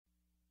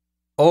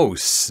Oh,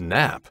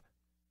 snap!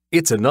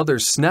 It's another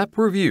Snap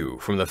review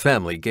from the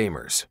Family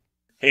Gamers.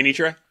 Hey,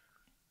 Nitra.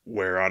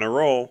 We're on a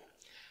roll.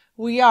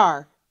 We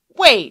are.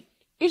 Wait,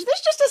 is this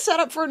just a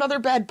setup for another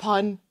bad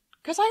pun?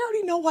 Because I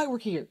already know why we're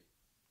here.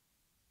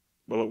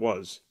 Well, it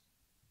was.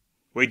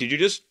 Wait, did you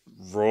just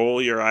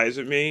roll your eyes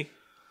at me?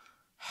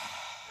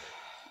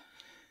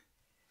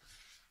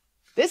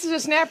 This is a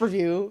Snap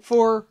review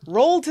for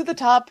Roll to the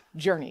Top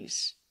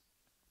Journeys.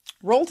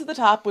 Roll to the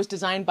Top was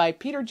designed by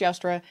Peter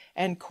Joustra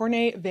and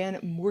Corne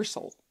van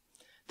Moorsel.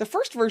 The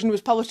first version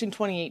was published in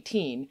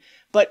 2018,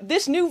 but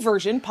this new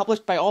version,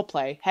 published by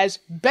Allplay, has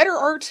better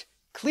art,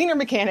 cleaner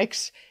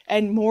mechanics,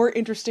 and more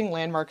interesting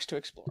landmarks to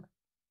explore.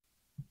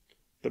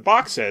 The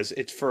box says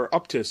it's for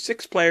up to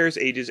 6 players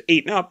ages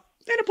 8 and up,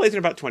 and it plays in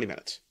about 20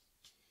 minutes.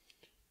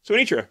 So,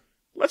 Nitra,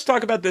 let's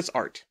talk about this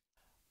art.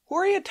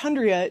 Horia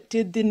Tundria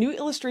did the new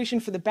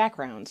illustration for the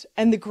backgrounds,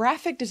 and the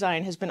graphic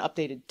design has been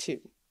updated too.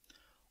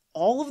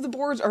 All of the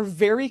boards are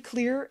very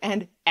clear,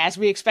 and as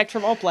we expect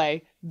from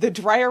Allplay, the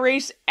dry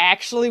erase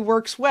actually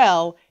works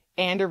well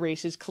and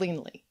erases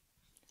cleanly.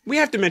 We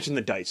have to mention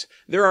the dice.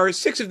 There are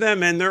 6 of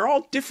them, and they're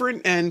all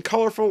different and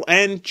colorful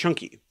and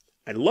chunky.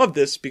 I love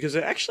this because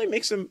it actually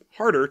makes them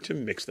harder to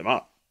mix them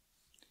up.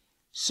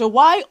 So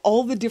why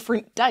all the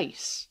different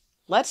dice?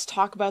 Let's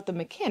talk about the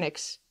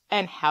mechanics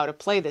and how to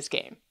play this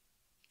game.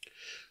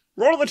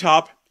 Roll to the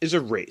Top is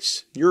a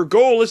race. Your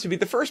goal is to be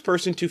the first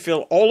person to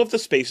fill all of the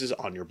spaces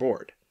on your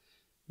board.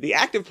 The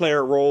active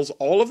player rolls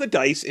all of the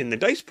dice in the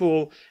dice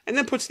pool and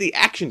then puts the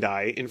action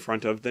die in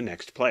front of the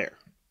next player.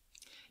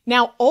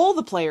 Now all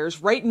the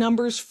players write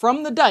numbers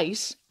from the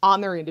dice on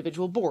their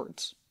individual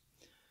boards.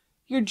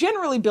 You're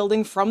generally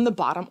building from the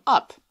bottom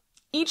up.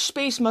 Each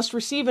space must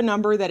receive a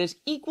number that is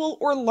equal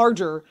or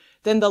larger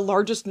than the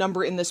largest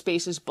number in the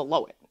spaces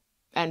below it.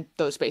 And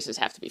those spaces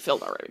have to be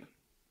filled already.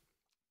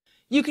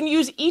 You can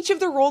use each of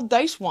the rolled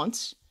dice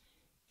once,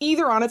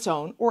 either on its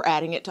own or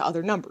adding it to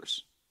other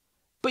numbers.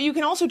 But you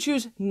can also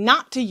choose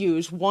not to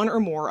use one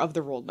or more of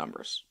the rolled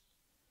numbers.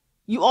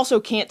 You also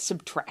can't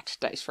subtract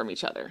dice from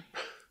each other.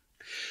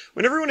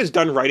 When everyone is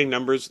done writing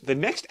numbers, the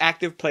next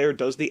active player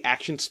does the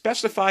action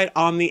specified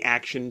on the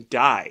action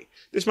die.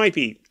 This might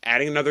be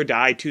adding another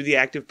die to the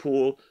active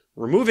pool,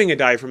 removing a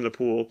die from the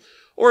pool,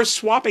 or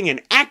swapping an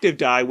active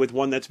die with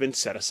one that's been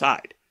set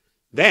aside.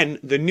 Then,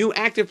 the new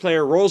active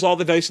player rolls all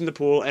the dice in the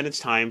pool and it's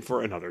time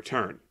for another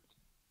turn.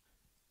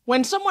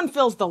 When someone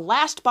fills the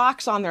last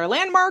box on their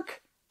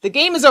landmark, the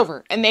game is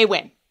over and they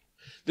win.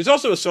 There's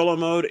also a solo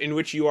mode in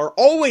which you are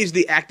always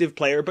the active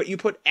player, but you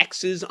put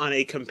X's on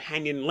a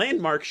companion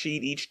landmark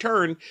sheet each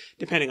turn,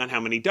 depending on how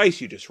many dice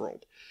you just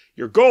rolled.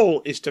 Your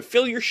goal is to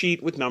fill your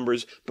sheet with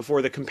numbers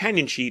before the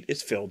companion sheet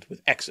is filled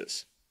with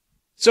X's.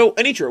 So,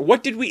 Anitra,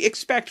 what did we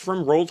expect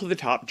from Roll to the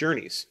Top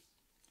Journeys?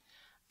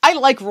 I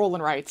like roll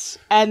and writes,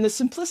 and the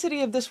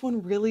simplicity of this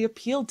one really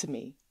appealed to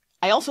me.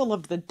 I also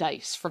loved the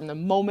dice from the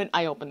moment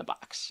I opened the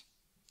box.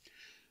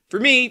 For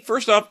me,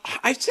 first off,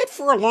 I've said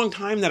for a long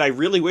time that I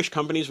really wish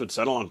companies would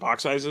settle on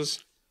box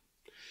sizes.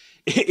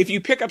 If you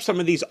pick up some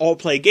of these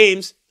Allplay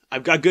games,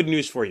 I've got good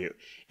news for you.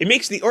 It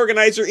makes the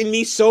organizer in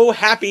me so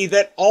happy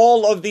that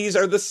all of these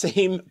are the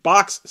same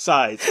box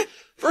size.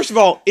 First of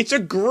all, it's a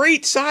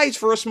great size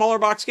for a smaller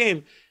box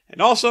game,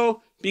 and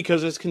also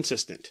because it's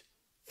consistent.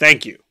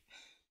 Thank you.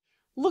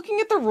 Looking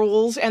at the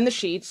rules and the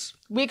sheets,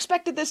 we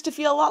expected this to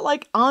feel a lot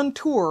like On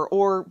Tour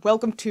or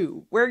Welcome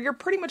To, where you're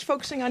pretty much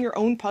focusing on your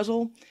own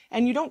puzzle,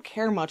 and you don't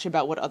care much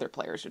about what other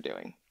players are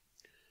doing.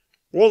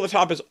 Roll to the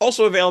Top is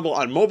also available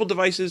on mobile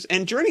devices,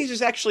 and Journeys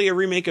is actually a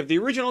remake of the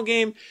original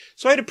game,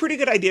 so I had a pretty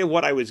good idea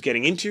what I was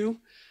getting into.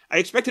 I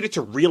expected it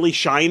to really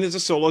shine as a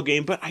solo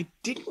game, but I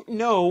didn't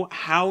know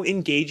how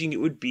engaging it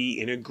would be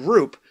in a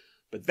group.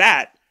 But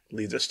that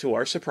leads us to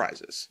our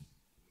surprises.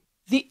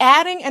 The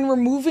adding and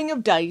removing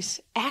of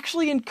dice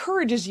actually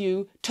encourages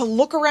you to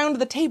look around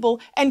the table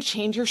and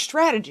change your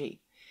strategy.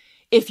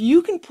 If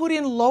you can put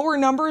in lower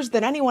numbers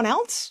than anyone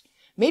else,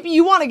 maybe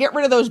you want to get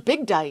rid of those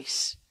big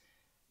dice.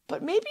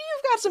 But maybe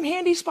you've got some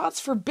handy spots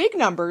for big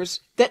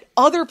numbers that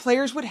other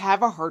players would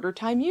have a harder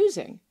time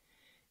using.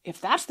 If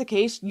that's the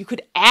case, you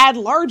could add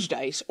large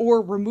dice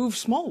or remove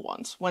small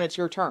ones when it's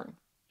your turn.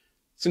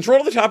 Since Roll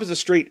to the Top is a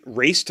straight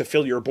race to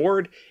fill your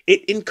board,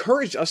 it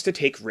encouraged us to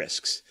take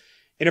risks.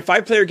 In a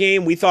 5-player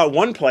game, we thought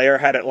one player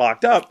had it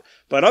locked up,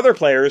 but other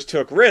players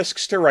took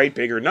risks to write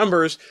bigger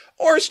numbers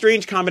or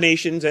strange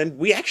combinations, and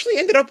we actually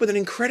ended up with an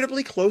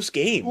incredibly close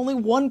game. Only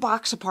one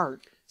box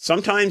apart.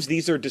 Sometimes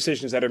these are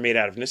decisions that are made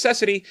out of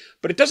necessity,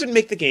 but it doesn't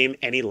make the game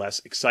any less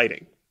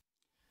exciting.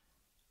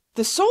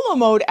 The solo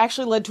mode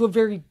actually led to a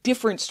very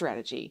different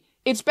strategy.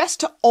 It's best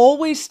to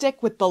always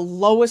stick with the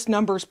lowest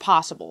numbers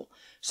possible,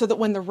 so that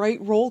when the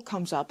right roll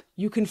comes up,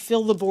 you can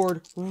fill the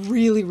board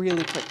really,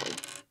 really quickly.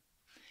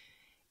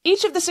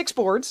 Each of the 6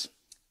 boards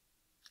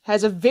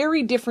has a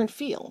very different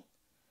feel.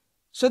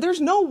 So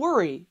there's no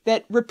worry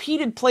that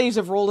repeated plays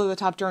of Roll to the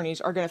Top Journeys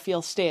are going to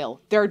feel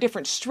stale. There are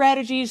different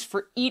strategies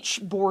for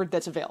each board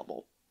that's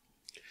available.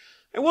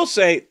 I will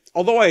say,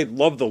 although I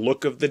love the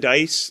look of the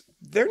dice,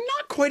 they're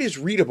not quite as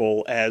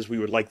readable as we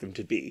would like them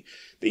to be.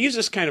 They use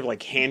this kind of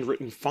like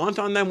handwritten font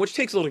on them, which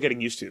takes a little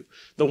getting used to.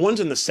 The ones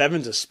in the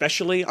 7s,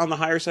 especially on the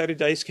higher sided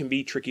dice, can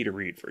be tricky to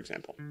read, for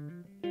example.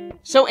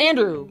 So,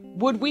 Andrew,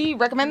 would we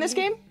recommend this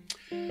game?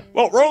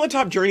 Well, Roll the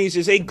Top Journeys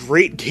is a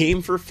great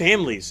game for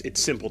families. It's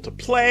simple to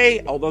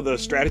play, although the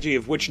strategy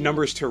of which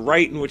numbers to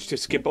write and which to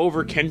skip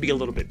over can be a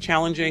little bit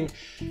challenging.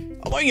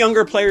 Although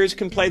younger players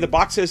can play, the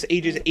box says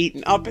ages 8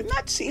 and up, and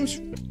that seems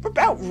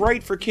about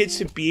right for kids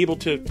to be able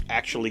to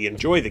actually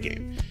enjoy the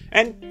game.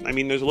 And, I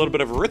mean, there's a little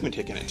bit of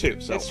arithmetic in it, too,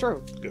 so that's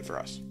true. Good for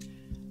us.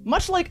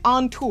 Much like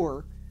On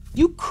Tour,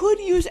 you could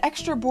use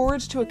extra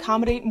boards to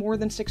accommodate more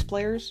than 6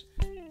 players,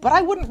 but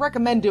I wouldn't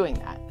recommend doing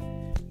that.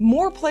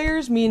 More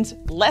players means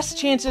less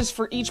chances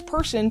for each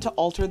person to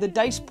alter the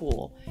dice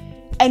pool,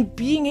 and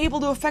being able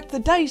to affect the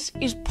dice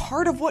is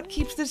part of what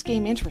keeps this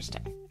game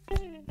interesting.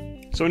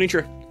 So,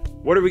 Anitra,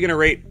 what are we going to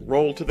rate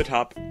Roll to the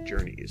Top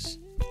Journeys?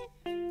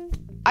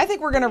 I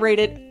think we're going to rate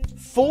it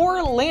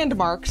 4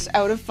 landmarks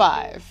out of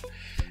 5.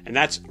 And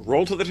that's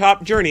Roll to the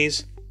Top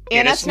Journeys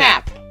in a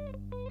snap.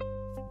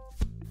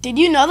 Did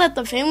you know that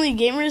the Family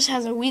Gamers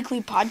has a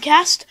weekly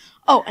podcast?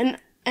 Oh,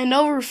 and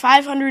over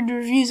 500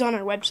 reviews on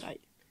our website.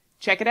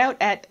 Check it out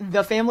at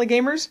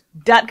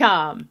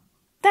thefamilygamers.com.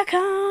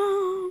 .com.